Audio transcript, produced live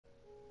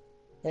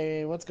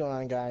Hey, what's going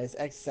on, guys?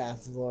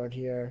 Ex-Assassin's Lord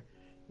here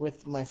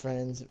with my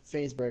friends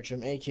FaZe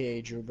Bertram,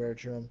 aka Drew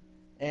Bertram,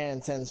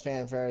 and Sens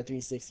Fanfare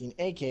 316,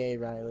 aka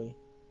Riley.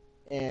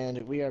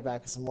 And we are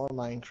back with some more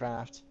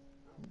Minecraft.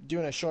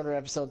 Doing a shorter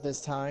episode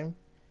this time,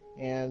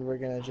 and we're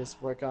gonna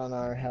just work on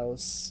our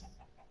house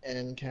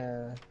and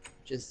kinda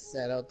just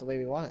set out the way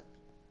we want it.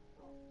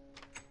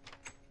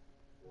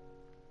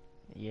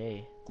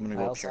 Yay. I'm gonna I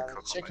go up also here and have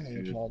a cook all my chicken in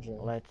the food.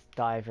 cauldron. Let's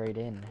dive right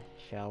in,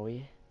 shall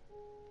we?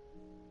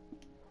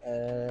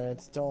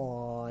 Let's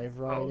dive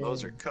right Oh,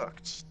 those in. are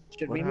cooked.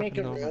 Should What we make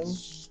happened a to all my... room,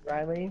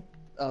 Riley,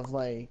 of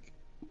like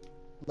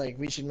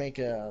we should make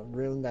a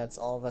room that's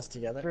all of us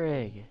together?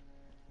 Frig.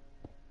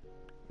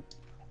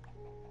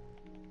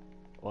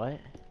 What?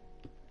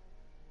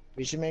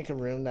 We should make a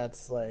room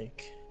that's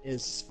like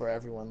is for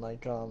everyone,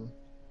 like I don't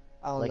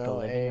Like a know,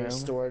 living a room?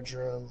 storage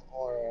room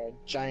or a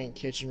giant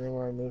kitchen room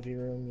or a movie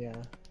room. Yeah.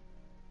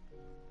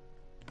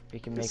 We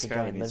can This make a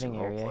guy giant needs to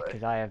living area, roleplay.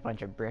 because I have a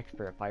bunch of bricks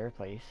for a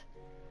fireplace.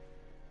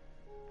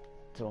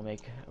 So we'll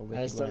make a I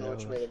wicked just one don't know of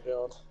which way those. to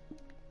build.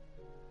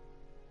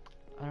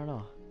 I don't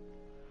know.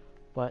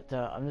 But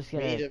I'm just Me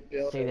gonna to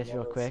build say a this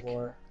real lower quick.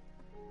 floor.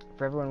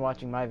 For everyone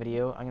watching my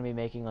video, I'm gonna be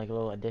making like a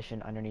little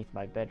addition underneath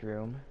my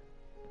bedroom.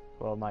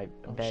 Well, my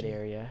bed shit.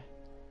 area.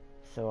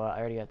 So I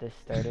already got this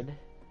started.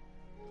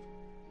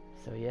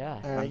 So yeah.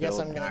 Alright, I guess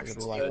I'm building gonna an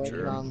continue actual working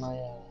bedroom. on my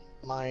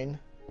mine.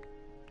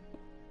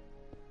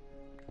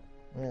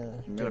 Yeah.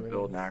 I'm gonna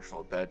build an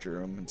actual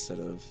bedroom instead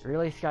of...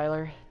 Really,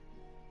 Skylar?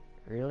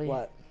 Really?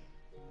 What?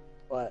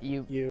 What?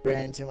 You- You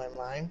ran into my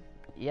mine?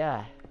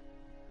 Yeah.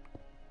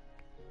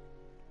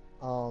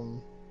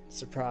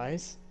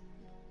 Surprise?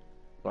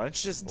 Why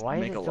don't you just Why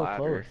make is a it so ladder?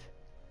 close?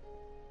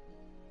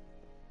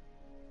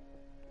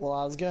 Well,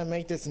 I was gonna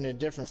make this into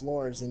different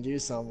floors and do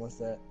something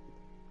with it.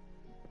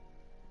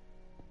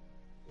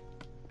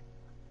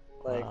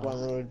 Like, Wow.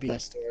 one room would be my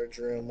storage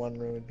room, one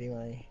room would be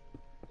my,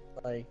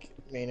 like,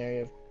 main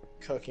area of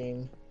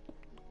cooking.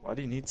 Why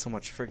do you need so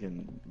much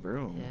friggin'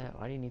 room? Yeah,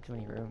 why do you need so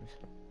many rooms?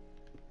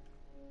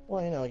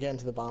 Well, you know, getting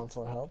to the bottom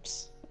floor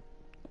helps.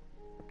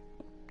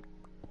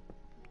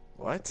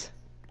 What?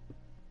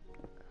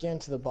 Getting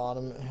to the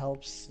bottom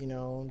helps, you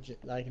know,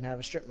 I can have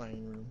a strip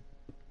mining room.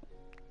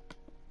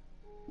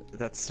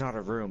 That's not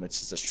a room, it's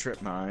just a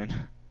strip mine.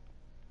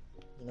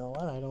 You know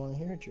what? I don't want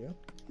to hear it, Drew.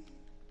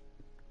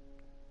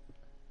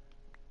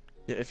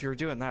 Yeah, if you were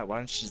doing that, why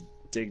don't you just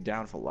dig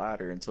down with a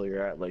ladder until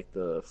you're at like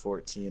the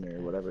 14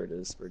 or whatever it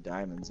is where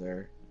diamonds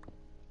are?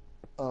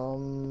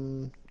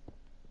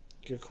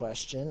 Good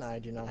question. I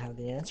do not have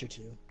the answer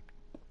to.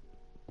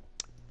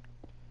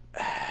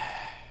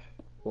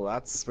 Well,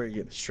 that's where you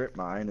get the strip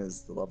mine,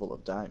 is the level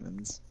of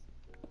diamonds.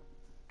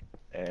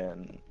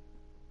 And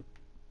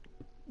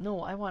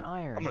No, I want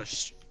iron. I'm gonna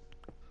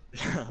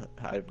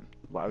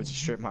why would you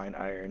strip mine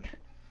iron?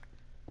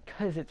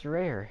 Cause it's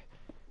rare.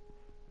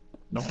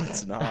 No,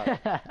 it's not.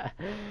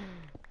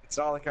 It's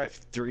not like I have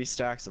 3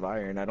 stacks of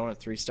iron. I don't have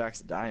 3 stacks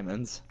of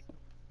diamonds.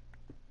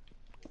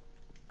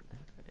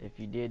 If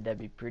you did, that'd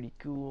be pretty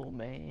cool,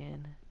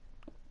 man.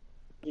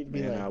 You'd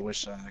be Man, like, I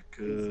wish I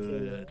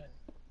could.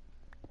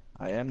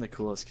 I am the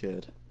coolest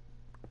kid.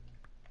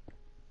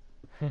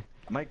 I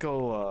might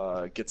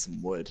go get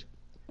some wood.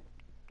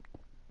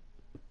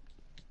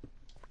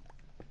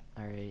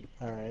 Alright.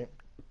 Alright.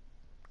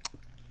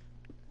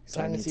 So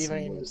I Time to need see if I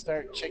some can wood.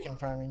 start chicken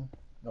farming.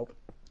 Nope.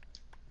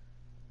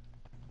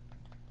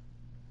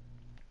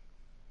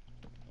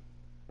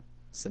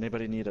 Does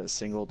anybody need a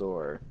single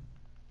door?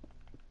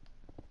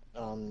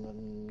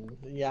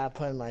 Yeah,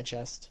 put in my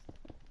chest.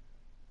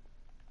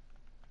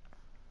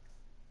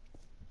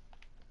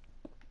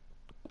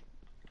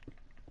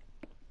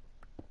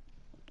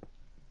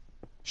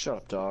 Shut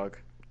up, dog.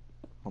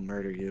 I'll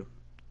murder you.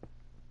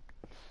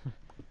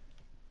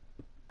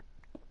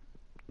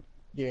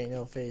 You ain't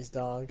no phase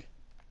dog.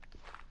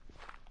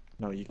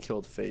 No, you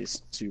killed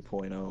Phase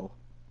 2.0.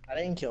 I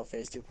didn't kill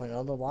phase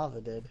 2.0, the lava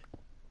did.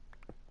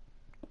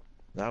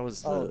 That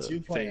was Oh, the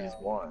 2.0. Phase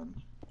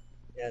 1.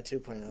 Yeah,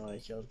 2.0 I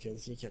killed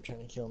because he kept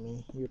trying to kill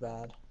me. You're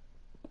bad.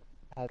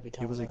 I'd be He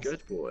telling was a us.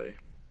 good boy.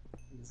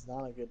 He's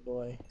not a good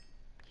boy.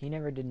 He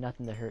never did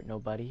nothing to hurt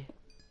nobody.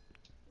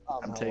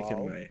 I'm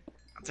Hello?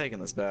 taking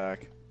this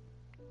back.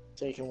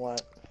 Taking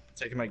what? I'm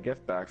taking my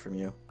gift back from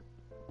you.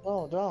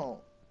 Oh, don't.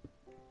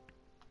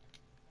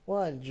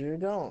 What, Drew?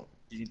 Don't.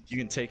 You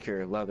can take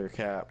your leather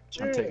cap.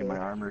 I'm Drew. taking my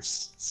armor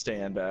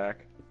stand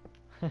back.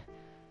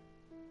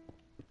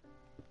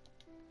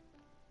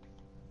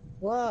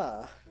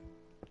 What?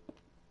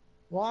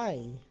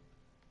 Why?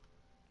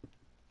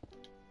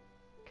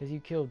 Cause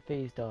you killed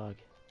Phase Dog.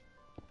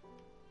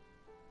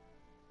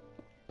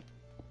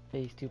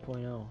 Phase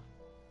 2.0.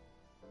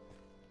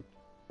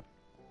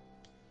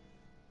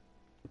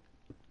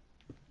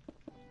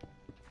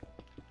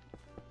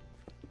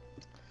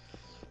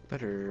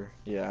 Better.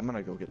 Yeah, I'm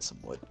gonna go get some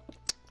wood.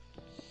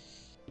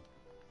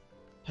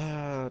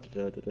 I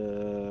don't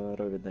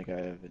even think I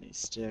have any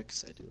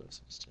sticks. I do have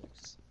some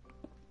sticks.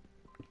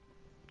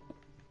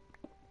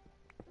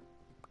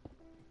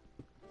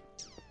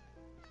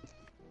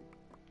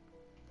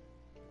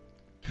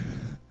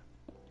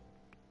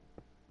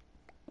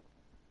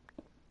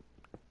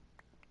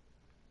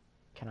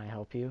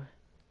 help you?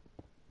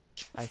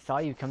 I saw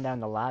you come down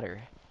the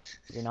ladder.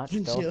 You're not Would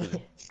you,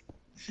 stealthy.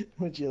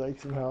 would you like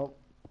some help?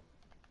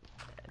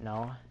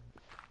 No?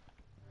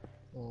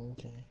 Oh,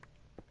 okay.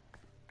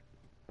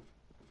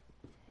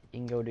 You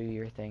can go do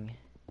your thing.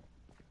 I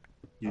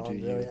You do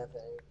don't really you. have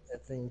a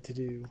thing to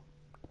do.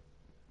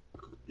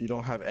 You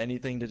don't have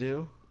anything to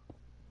do?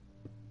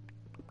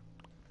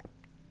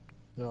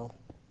 No.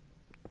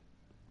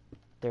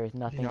 There's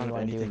nothing not you have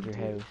want to do with anything your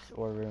to do. house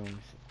or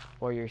rooms.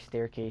 Or your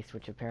staircase,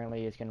 which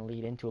apparently is going to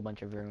lead into a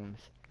bunch of rooms.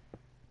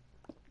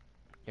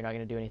 You're not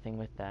going to do anything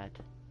with that.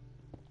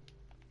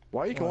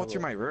 Why are you Well, going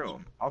through my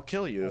room? I'll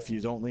kill you if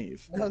you don't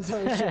leave. That's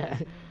not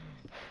true.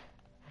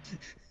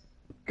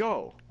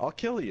 Go! I'll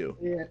kill you.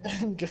 Yeah.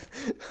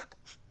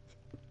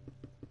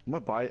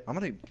 I'm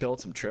gonna build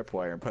some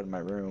tripwire and put it in my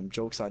room.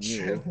 Joke's on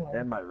you. Tripwire.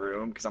 And my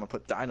room, because I'm gonna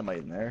put dynamite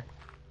in there.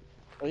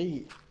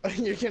 Wait,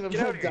 you're gonna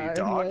Get out put of here, you dog.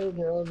 dynamite in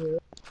your own room?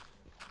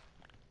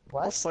 I'll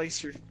What?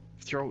 slice your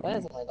throat. That you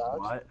isn't my dog.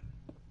 What?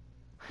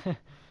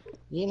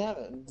 You can have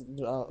it.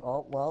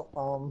 Oh,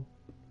 well,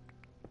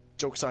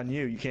 Joke's on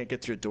you. You can't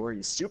get through a door,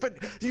 you stupid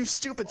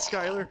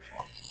Skylar.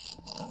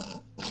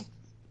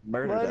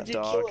 Murder why that did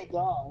you dog. kill a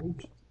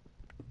dog?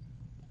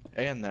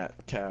 And that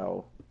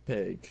cow.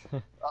 Pig.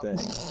 Thing.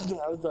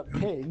 That was a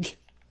pig.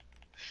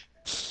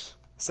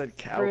 Said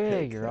cow Frig,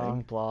 pig wrong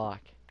thing.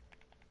 block.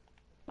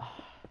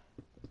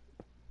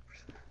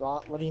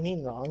 Wrong, what do you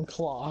mean wrong?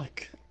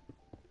 Clock.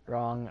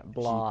 Wrong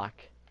block.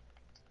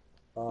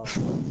 Oh.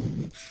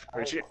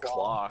 Where'd you get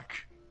clock?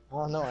 I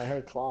don't know, I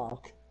heard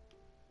clock.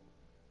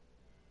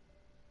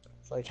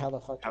 It's like, how the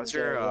fuck How's did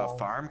you get your it wrong?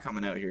 farm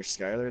coming out here,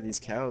 Skylar? These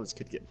cows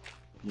could get,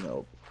 you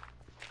know,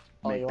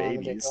 Oh, make you want to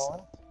get babies.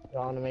 going? You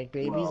want to make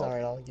babies? Well,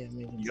 Alright, I'll get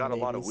making You some got a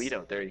lot of babies. wheat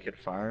out there you could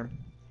farm.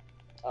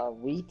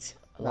 Wheat?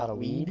 A lot Not of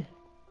weed.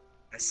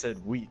 I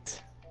said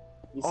wheat.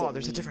 You Oh, said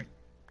there's a weed. different.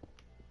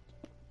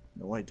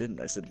 No, I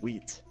didn't. I said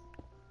wheat.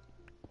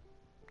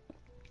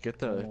 Get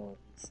the. Oh,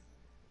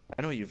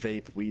 I know you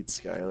vape weed,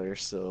 Skylar,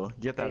 so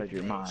get that out of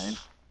your mind.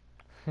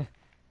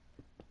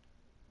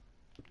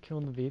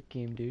 Killing the vape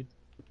game, dude.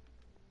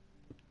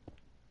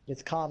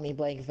 Just call me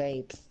Blake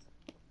Vape.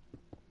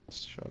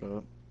 Shut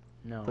up.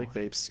 No. Like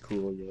vape's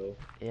cool, yo.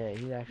 Yeah,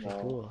 he's actually No.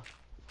 cool.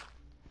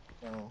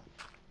 No.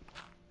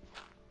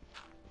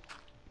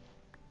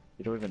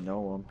 You don't even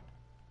know him.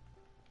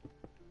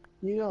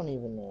 You don't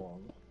even know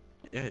him,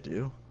 Yeah, I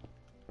do.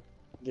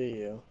 do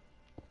you?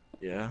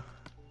 Yeah.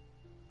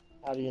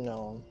 How do you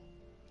know him?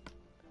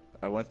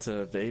 I went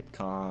to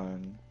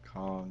VapeCon,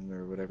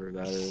 or whatever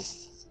that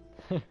is.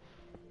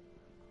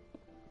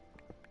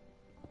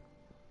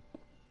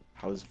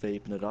 I was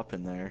vaping it up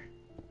in there.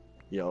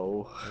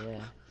 Yo.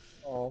 Yeah.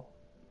 Oh.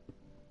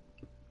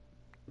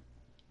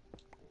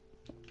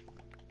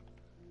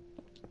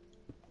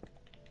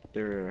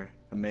 They were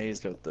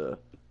amazed at the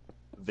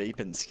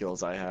vaping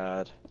skills I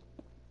had.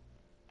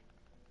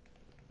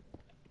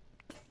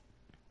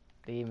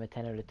 They gave him a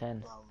 10 out of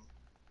 10.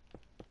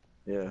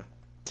 Yeah.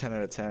 10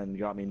 out of 10.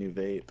 Got me a new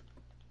vape.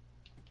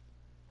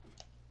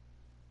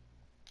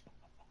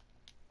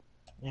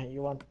 Yeah,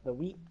 you want the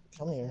wheat?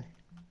 Come here.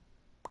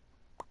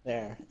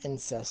 There.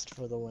 Incest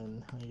for the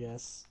win, I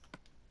guess.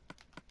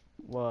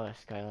 Whoa,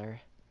 Skylar.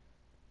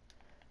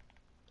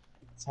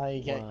 That's how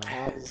you get Wow.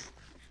 cows.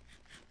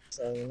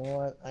 So, you know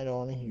what? I don't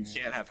want to hear You it.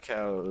 can't have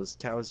cows.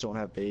 Cows don't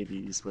have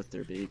babies with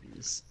their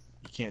babies.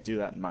 You can't do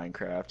that in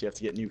Minecraft. You have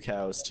to get new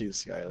cows too,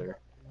 Skylar.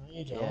 No,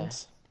 you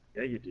don't.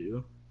 Yeah, you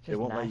do. They Just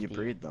won't let you nasty.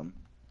 breed them.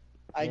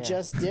 I Yeah.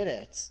 just did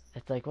it.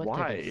 It's like, what Why?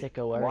 type of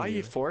sicko are Why you?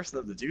 you force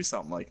them to do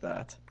something like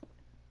that?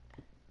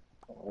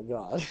 Oh my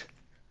god.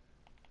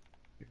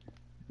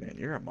 Man,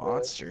 you're a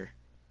monster.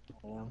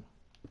 Yeah.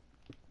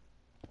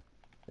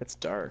 It's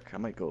dark. I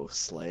might go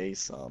slay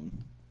some.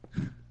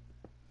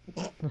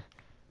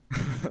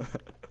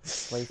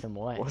 Play some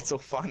what? What's so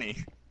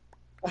funny?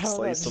 I don't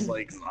Slay know, some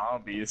like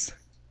zombies.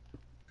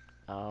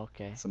 Oh,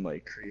 okay. Some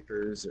like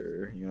creepers,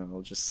 or you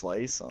know, just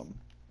slay some.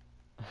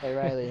 Hey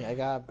Riley, I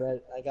got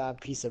bread. I got a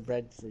piece of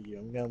bread for you.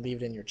 I'm gonna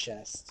leave it in your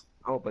chest.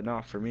 Oh, but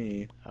not for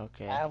me.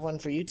 Okay. I have one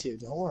for you too.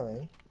 Don't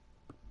worry.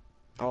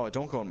 Oh,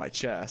 don't go in my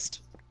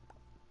chest.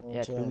 I'll Yeah,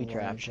 it's put it in booby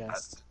your trap.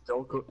 chest.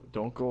 Don't go.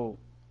 Don't go.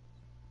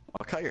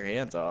 I'll cut your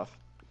hands off.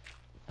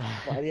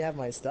 Why do you have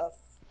my stuff?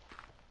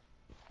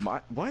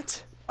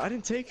 What? I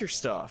didn't take your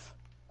stuff.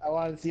 I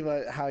wanted to see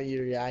how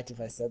you react if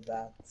I said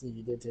that. See if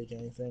you did take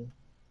anything.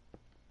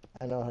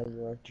 I know how you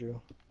work, Drew.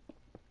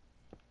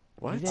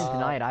 What? He didn't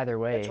deny it either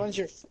way. Which one's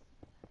your? It's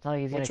not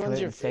like he's gonna which come one's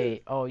in your and say,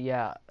 food? "Oh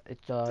yeah,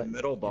 it's The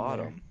middle in there."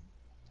 bottom.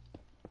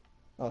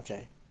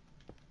 Okay.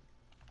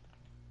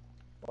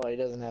 Well, he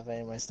doesn't have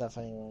any of my stuff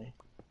anyway.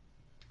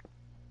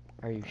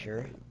 Are you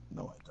sure?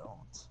 No, I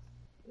don't.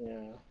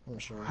 Yeah, I'm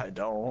sure. I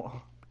don't.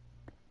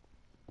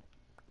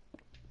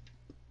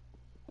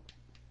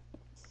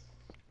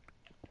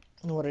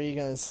 What are you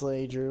gonna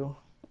slay, Drew?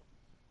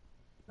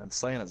 I'm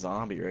slaying a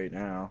zombie right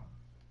now.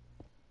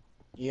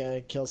 You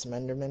gonna kill some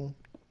Enderman?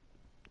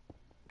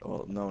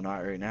 Well, no,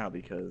 not right now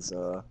because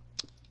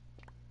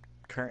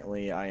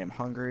currently I am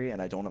hungry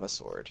and I don't have a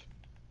sword.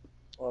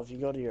 Well, if you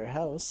go to your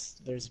house,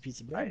 there's a piece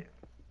of bread.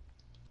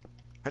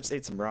 I just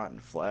ate some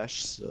rotten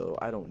flesh, so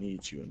I don't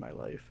need you in my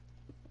life.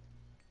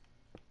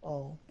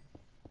 Oh.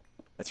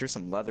 I threw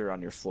some leather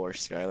on your floor,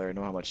 Skylar. I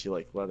know how much you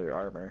like leather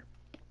armor.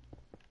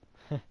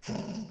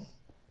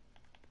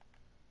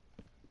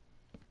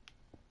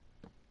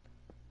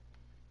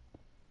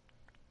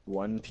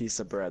 One piece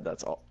of bread,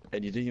 that's all.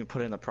 And you didn't even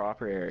put it in the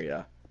proper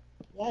area.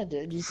 Yeah, I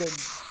did. You said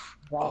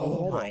bottom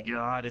Oh middle. my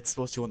god, it's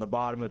supposed to go on the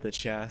bottom of the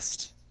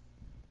chest.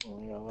 Oh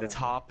my god, The whatever.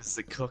 top is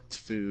the cooked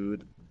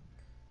food.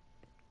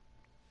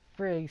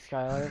 Frig,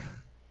 Skylar.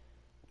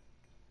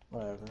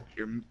 Whatever.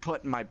 You're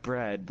putting my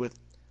bread with...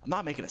 I'm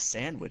not making a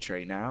sandwich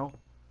right now.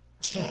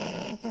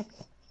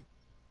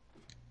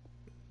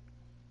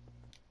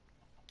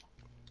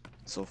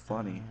 So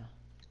funny.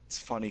 It's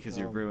funny because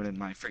you're ruining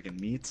my freaking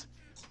meat.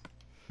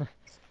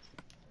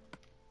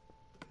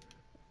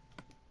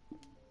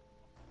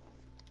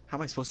 How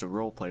am I supposed to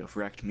roleplay with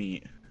wrecked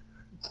meat?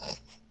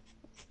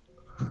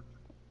 I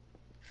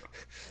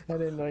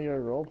didn't know you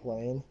were role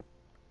playing.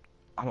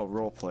 I'm a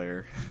role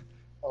player.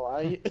 Oh,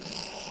 are you?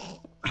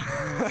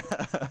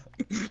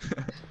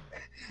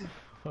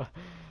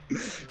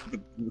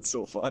 It's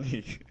so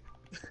funny.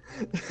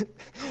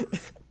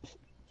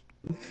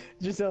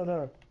 Just don't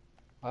know.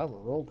 I'm a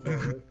role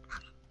player.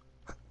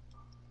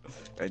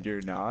 And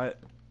you're not?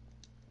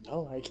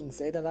 No, I can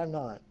say that I'm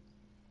not.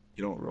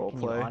 You don't Can you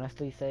roleplay?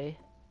 honestly say?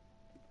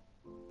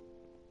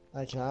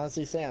 I can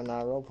honestly say I'm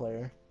not a role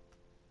player.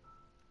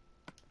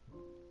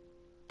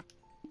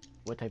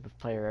 What type of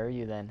player are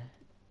you then?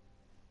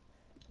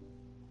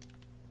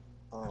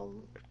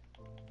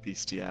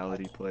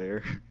 Bestiality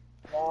player.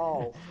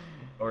 No.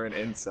 Or an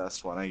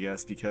incest one, I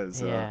guess,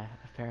 because Yeah,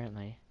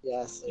 apparently.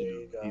 Yes, there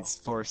you go. he's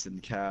forcing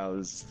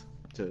cows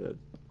to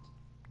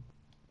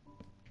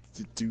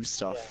do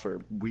stuff Yeah. for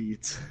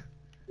wheat.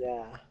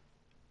 Yeah.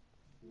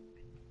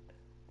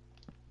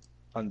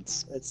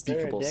 It's their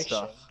Unspeakable addiction.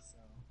 stuff.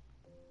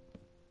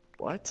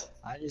 What?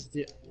 I just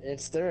do.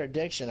 It's their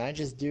addiction. I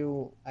just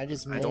I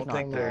make don't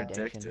think them. they're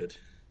addiction. addicted.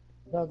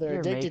 No, they're You're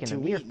addicted making to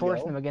them. wheat. You're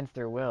forcing yo. them against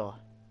their will.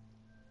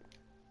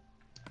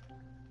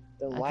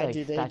 Then That's why like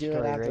do they do it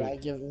statutory after I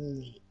rape. give them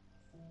meat?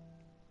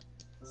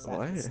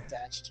 What?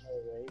 Statutory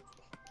rape.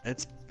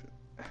 It's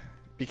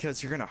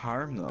because you're gonna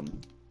harm them.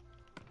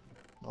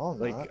 No, I'm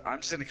Like, not. I'm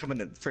just gonna come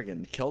in and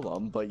friggin' kill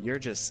them, but you're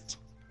just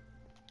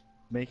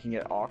making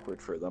it awkward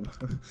for them.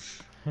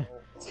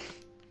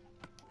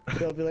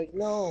 They'll be like,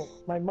 no,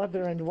 my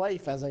mother and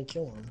wife as I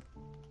kill them.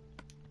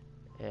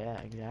 Yeah,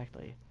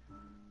 exactly.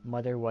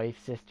 Mother, wife,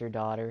 sister,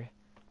 daughter,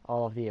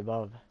 all of the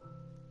above.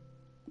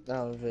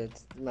 None of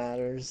it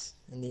matters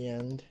in the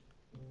end.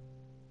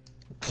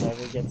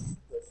 Whoever gets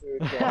the food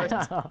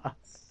gets.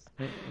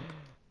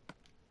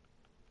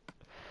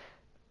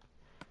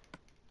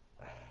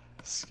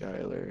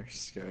 Skylar.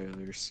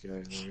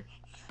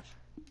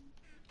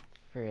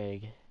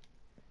 Frig.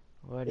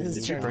 What This are is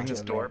Did you you bring turning this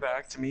talking door about?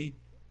 back to me?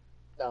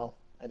 No,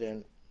 I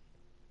didn't.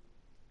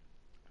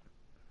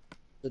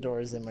 The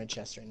door is in my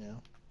chest right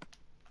now.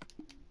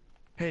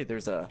 Hey,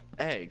 there's a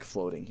egg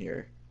floating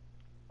here.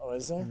 Oh,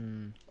 is there?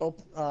 Hmm. Oh,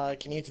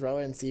 can you throw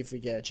it and see if we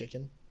get a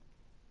chicken?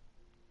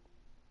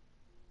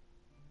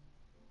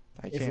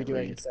 I If we can't do, I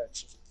can read. start a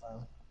chicken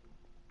farm.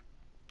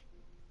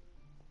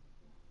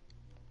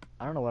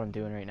 I don't know what I'm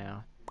doing right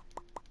now.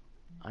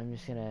 I'm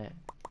just gonna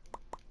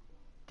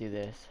do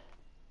this.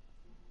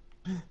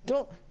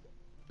 Don't.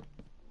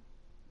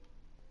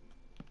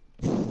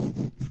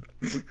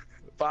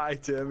 Bye,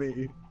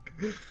 Timmy.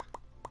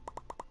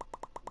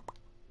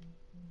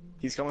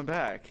 He's coming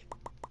back.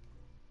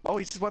 Oh,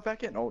 he just went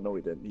back in. Oh, no,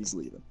 he didn't. He's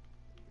leaving.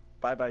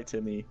 Bye-bye,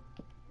 Timmy.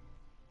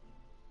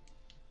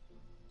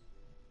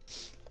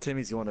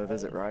 Timmy's going to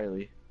visit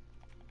Riley.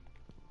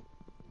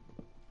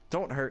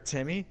 Don't hurt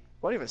Timmy.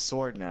 Why do you have a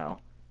sword now?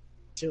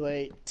 Too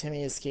late.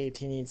 Timmy escaped.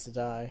 He needs to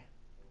die.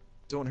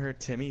 Don't hurt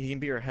Timmy. He can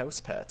be your house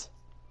pet.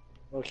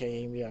 Okay,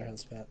 he can be our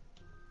house pet.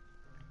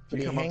 But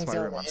You he come up to hangs my out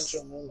in room. the I'm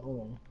engine room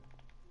only.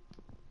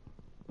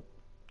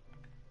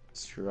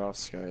 Screw off,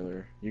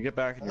 Skylar. You get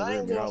back in I'm your not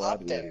room. even You're not going allowed up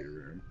to go to there. your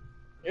room.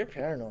 You're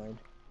paranoid.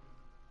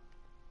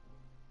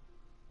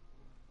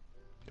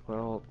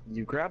 Well,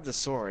 you grabbed the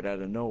sword out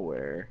of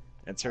nowhere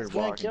and started It's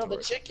gonna walking kill the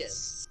towards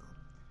chickens.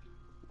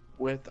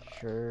 With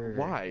Sure.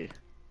 why?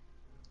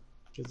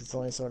 Because it's the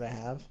only sword I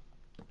have.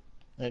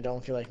 And I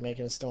don't feel like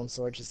making a stone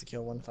sword just to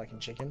kill one fucking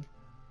chicken.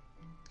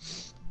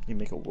 You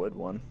make a wood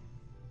one.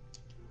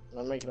 I'm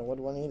not making a wood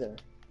one either.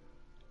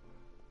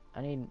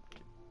 I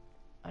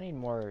need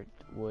more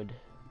wood.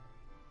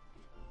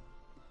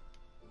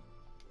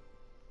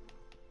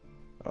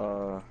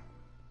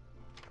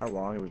 How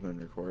long have we been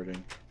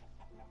recording?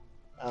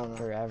 I don't know.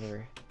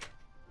 Forever.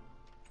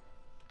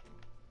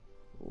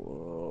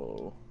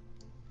 Whoa.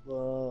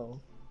 Whoa.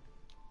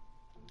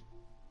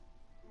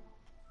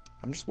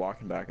 I'm just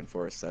walking back and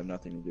forth, so I have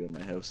nothing to do in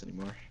my house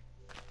anymore.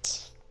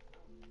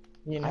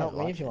 You can I help have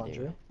me lots if you to want do.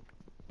 to.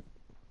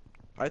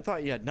 I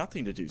thought you had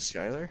nothing to do,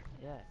 Skylar.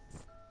 Yeah.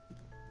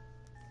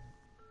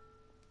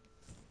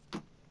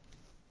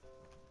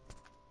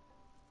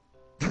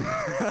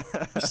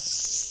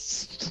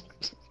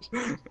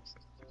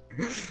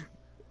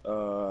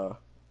 uh.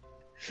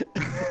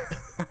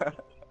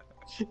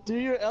 Do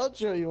your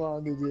outro you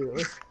wanted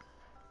to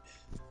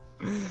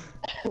do.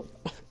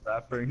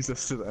 That brings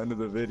us to the end of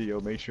the video.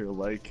 Make sure to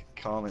like,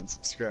 comment,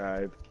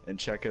 subscribe, and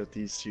check out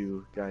these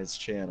two guys'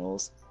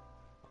 channels.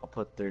 I'll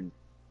put their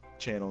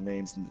channel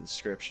names in the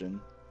description.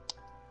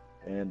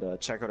 And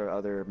check out our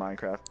other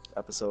Minecraft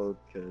episode,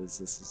 because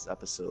this is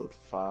episode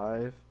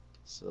 5.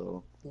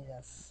 So,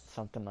 Yes.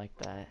 Something like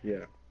that.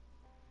 yeah.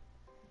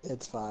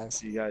 It's 5.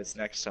 See you guys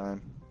next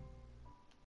time.